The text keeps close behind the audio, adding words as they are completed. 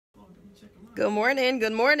Good morning,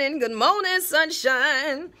 good morning, good morning,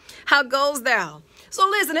 sunshine. How goes thou? So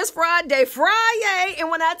listen, it's Friday, and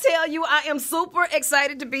when I tell you I am super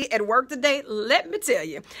excited to be at work today, let me tell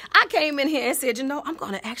you, I came in here and said, you know, I'm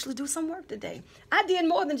going to actually do some work today. I did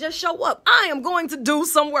more than just show up. I am going to do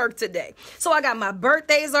some work today. So I got my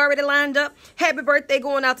birthdays already lined up. Happy birthday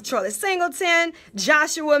going out to Charlie Singleton,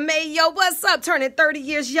 Joshua Mayo, what's up, turning 30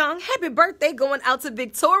 years young. Happy birthday going out to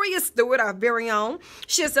Victoria Stewart, our very own.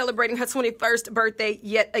 She is celebrating her 21st birthday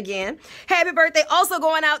yet again. Happy birthday also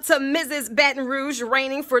going out to Mrs. Baton Rouge,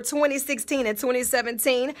 reigning for 2016 and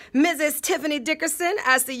 2017. Mrs. Tiffany Dickerson,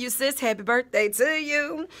 I see you, sis. Happy birthday to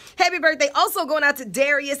you. Happy birthday also going out to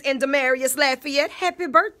Darius and Demarius Lafayette. Happy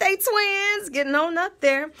birthday, twins. Getting on up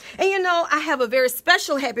there. And you know, I have a very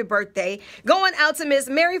special happy birthday going out to Miss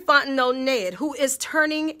Mary Fontenot Ned, who is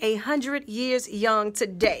turning 100 years young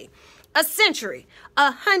today. A century,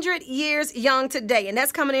 100 years young today. And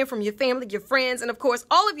that's coming in from your family, your friends, and of course,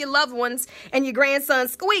 all of your loved ones and your grandson,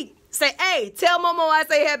 Squeak. Say, hey, tell Momo I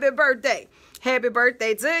say happy birthday. Happy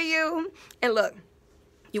birthday to you. And look,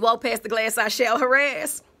 you walk past the glass I shall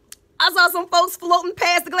harass. I saw some folks floating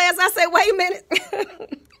past the glass. I said, wait a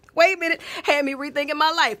minute. Wait a minute. Had me rethinking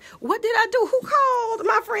my life. What did I do? Who called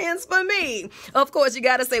my friends for me? Of course, you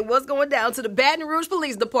got to say what's going down to the Baton Rouge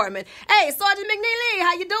Police Department. Hey, Sergeant McNeely,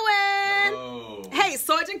 how you doing? Hello. Hey,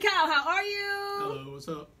 Sergeant Kyle, how are you? Hello, what's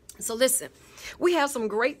up? So listen, we have some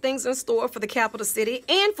great things in store for the capital city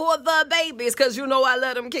and for the babies, because you know I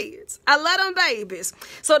love them kids. I love them babies.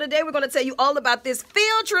 So today we're going to tell you all about this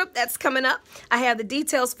field trip that's coming up. I have the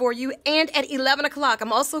details for you. And at 11 o'clock,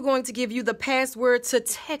 I'm also going to give you the password to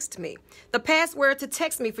text me. The password to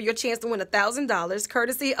text me for your chance to win $1,000,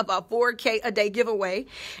 courtesy of our 4K a day giveaway.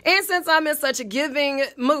 And since I'm in such a giving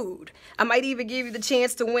mood, I might even give you the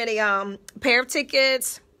chance to win a pair of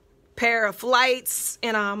tickets, pair of flights,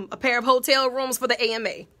 and a pair of hotel rooms for the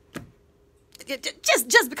AMA.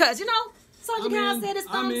 Just because, you know, Sergeant Kyle said his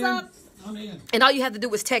thumbs up. I'm in. And all you have to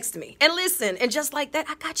do is text me. And listen, and just like that,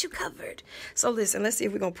 I got you covered. So listen, let's see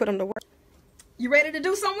if we're going to put them to work. You ready to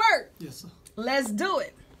do some work? Yes, sir. Let's do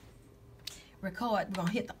it. Record. We're going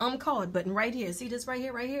to hit the card button right here. See this right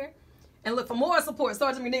here? And look for more support,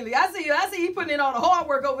 Sergeant McNeely. I see you. I see you putting in all the hard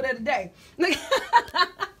work over there today.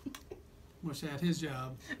 Wish I had his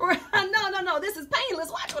job. No. This is painless.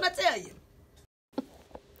 Watch what I tell you.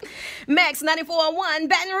 Max 94.1,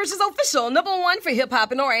 Baton Rouge's official #1 for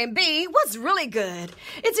hip-hop and R&B. What's really good?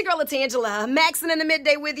 It's your girl LaTangela, maxing in the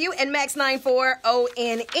midday with you, and Max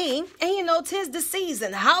 94.ONE. And you know, 'tis the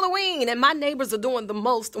season, Halloween, and my neighbors are doing the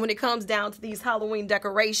most when it comes down to these Halloween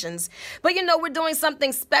decorations. But you know, we're doing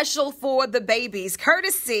something special for the babies,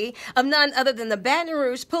 courtesy of none other than the Baton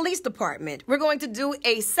Rouge Police Department. We're going to do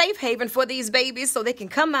a safe haven for these babies so they can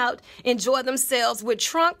come out, enjoy themselves with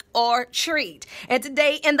trunk or treat. And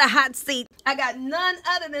today in the hot seat, I got none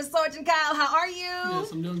other than Sergeant Kyle. How are you?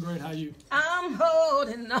 Yes, I'm doing great. How are you? I'm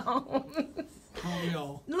holding on. How are we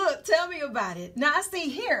all? Look, tell me about it. Now, I see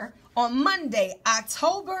here on Monday,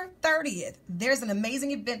 October 30th, there's an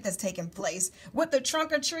amazing event that's taking place with the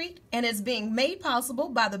Trunk or Treat, and it's being made possible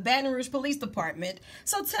by the Baton Rouge Police Department.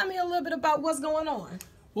 So tell me a little bit about what's going on.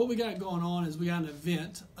 What we got going on is we got an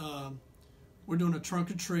event. We're doing a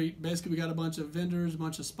Trunk or Treat. Basically, we got a bunch of vendors, a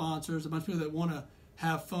bunch of sponsors, a bunch of people that want to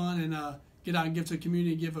have fun and get out and give to the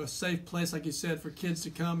community, give a safe place, like you said, for kids to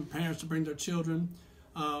come, parents to bring their children.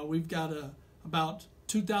 We've got about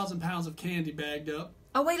 2,000 pounds of candy bagged up.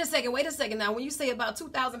 Oh, wait a second. Now, when you say about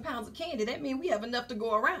 2,000 pounds of candy, that means we have enough to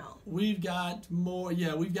go around. We've got more.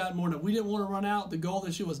 Yeah, we've got more. We didn't want to run out. The goal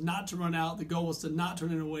this year was not to run out. The goal was to not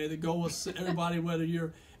turn it away. The goal was everybody, whether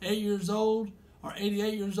you're 8 years old or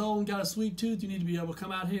 88 years old and got a sweet tooth, you need to be able to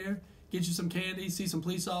come out here, get you some candy, see some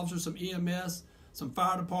police officers, some EMS, some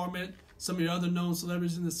fire department, some of your other known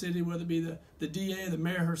celebrities in the city, whether it be the DA, the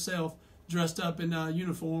mayor herself, dressed up in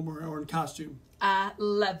uniform or in costume. I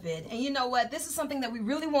love it. And you know what? This is something that we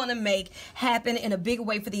really want to make happen in a big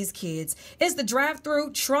way for these kids. It's the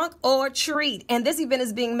drive-through Trunk or Treat. And this event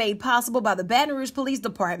is being made possible by the Baton Rouge Police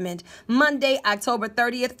Department Monday, October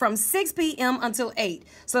 30th from 6 p.m. until 8.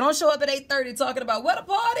 So don't show up at 8:30 talking about what a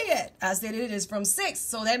party at. I said it is from 6.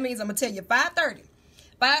 So that means I'm going to tell you 5:30.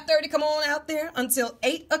 5:30, come on out there until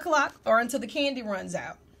 8 o'clock or until the candy runs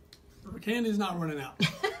out. The candy's not running out.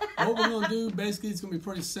 What we're going to do, basically, it's going to be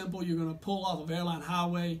pretty simple. You're going to pull off of Airline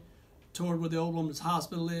Highway toward where the Old Woman's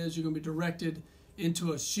Hospital is. You're going to be directed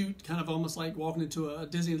into a chute, kind of almost like walking into a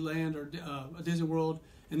Disneyland or a Disney World,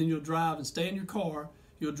 and then you'll drive and stay in your car.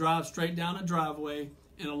 You'll drive straight down a driveway,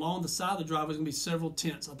 and along the side of the driveway is going to be several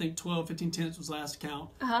tents. I think 12, 15 tents was last count.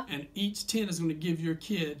 And each tent is going to give your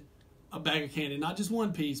kid a bag of candy. Not just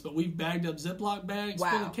one piece, but we've bagged up Ziploc bags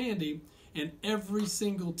full of candy, and every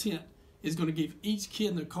single tent is going to give each kid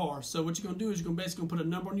in the car. So what you're going to do is you're going to basically put a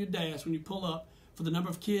number on your dash when you pull up for the number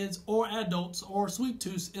of kids or adults or sweet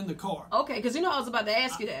tooths in the car. Okay, because you know I was about to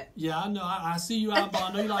ask you that. Yeah, I know. I see you out, but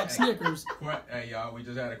I know you like Snickers. Hey, y'all, we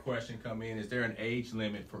just had a question come in. Is there an age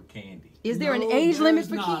limit for candy? Is there an age limit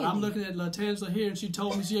for not. candy? I'm looking at LaTangela here, and she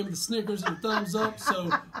told me she gave me the Snickers and the thumbs up,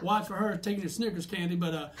 so watch for her taking her Snickers candy.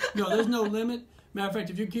 But, no, there's no limit. Matter of fact,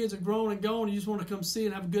 if your kids are grown and gone, and you just want to come see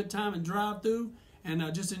and have a good time and drive through and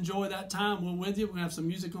just enjoy that time, we're with you. We're going to have some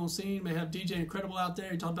music on scene. May have DJ Incredible out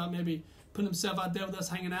there. He talked about maybe putting himself out there with us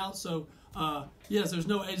hanging out. So, yes, there's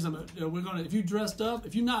no age limit. We're going to, if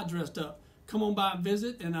you're not dressed up, come on by and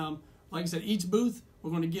visit. And like I said, each booth,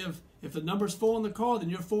 we're going to give, if the number's 4 in the car, then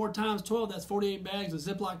you're 4 times 12. That's 48 bags of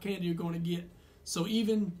Ziploc candy you're going to get. So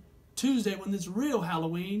even Tuesday, when it's real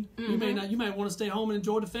Halloween, you may want to stay home and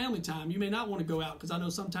enjoy the family time. You may not want to go out, because I know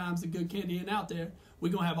sometimes the good candy ain't out there.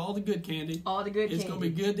 We're going to have all the good candy. All the good candy. It's going to be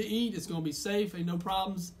good to eat. It's going to be safe. Ain't no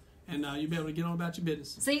problems. And you'll be able to get on about your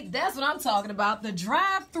business. See, that's what I'm talking about. The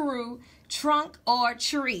drive-through trunk or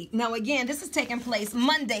treat. Now, again, this is taking place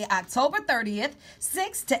Monday, October 30th,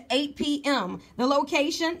 6 to 8 p.m. The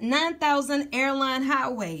location, 9000 Airline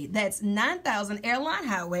Highway. That's 9000 Airline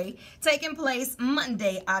Highway, taking place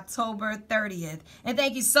Monday, October 30th. And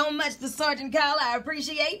thank you so much to Sergeant Kyle. I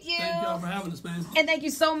appreciate you. Thank y'all for having us, man. And thank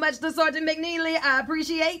you so much to Sergeant McNeely. I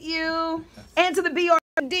appreciate you. And to the BRPD.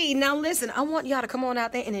 Now listen, I want y'all to come on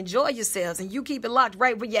out there and enjoy yourselves, and you keep it locked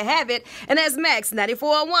right where you have it. And that's Max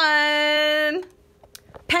 94.1.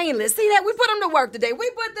 Painless. See that? We put them to work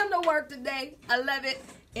today. I love it.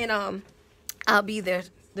 And I'll be there.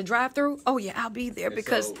 The drive-through? Oh yeah, I'll be there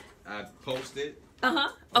because so I posted.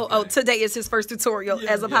 Oh, today is his first tutorial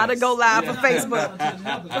as of how to go live for Facebook.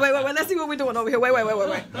 Wait. Let's see what we're doing over here. Wait.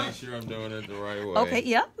 Make sure I'm doing it the right way. Okay,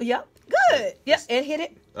 yep. Good. Yep, it hit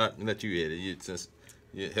it. Let you hit it. Since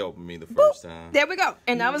you're helping me the first time. There we go.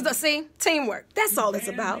 And that was teamwork. That's all it's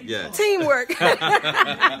about. Yeah. Teamwork.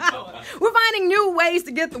 We're finding new ways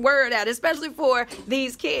to get the word out, especially for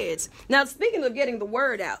these kids. Now, speaking of getting the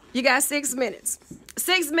word out, you got 6 minutes.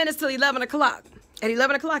 6 minutes till 11 o'clock. At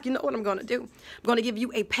 11 o'clock, you know what I'm going to do. I'm going to give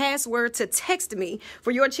you a password to text me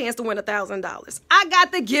for your chance to win $1,000. I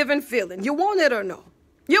got the given feeling. You want it or no?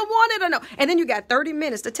 And then you got 30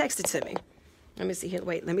 minutes to text it to me. Let me see here.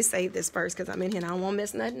 Wait, let me save this first because I'm in here and I don't want to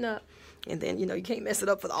mess nothing up. And then, you can't mess it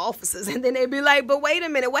up for the officers. And then they'd be like, but wait a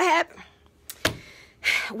minute, what happened?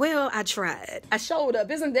 Well, I tried. I showed up.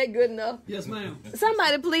 Isn't that good enough? Yes, ma'am.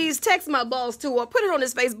 Somebody please text my boss too, or put it on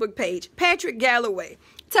his Facebook page. Patrick Galloway.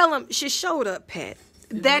 Tell him she showed up, Pat.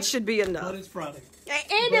 That should be enough. But it's Friday.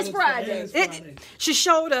 And it's Friday. She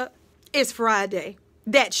showed up. It's Friday.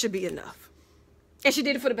 That should be enough. And she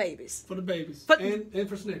did it for the babies. For the babies. And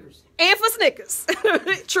for Snickers. And for Snickers.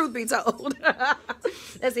 Truth be told.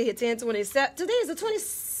 Let's see here. 10/27. Today is the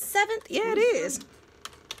 27th? Yeah, it is.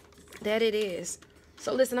 That it is.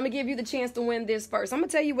 So listen, I'm going to give you the chance to win this first. I'm going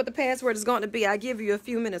to tell you what the password is going to be. I'll give you a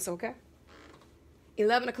few minutes, okay?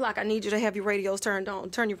 11 o'clock, I need you to have your radios turned on.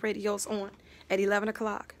 Turn your radios on at 11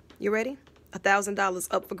 o'clock. You ready? $1,000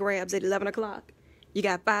 up for grabs at 11 o'clock. You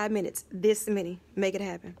got 5 minutes. This many. Make it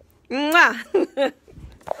happen. Mwah!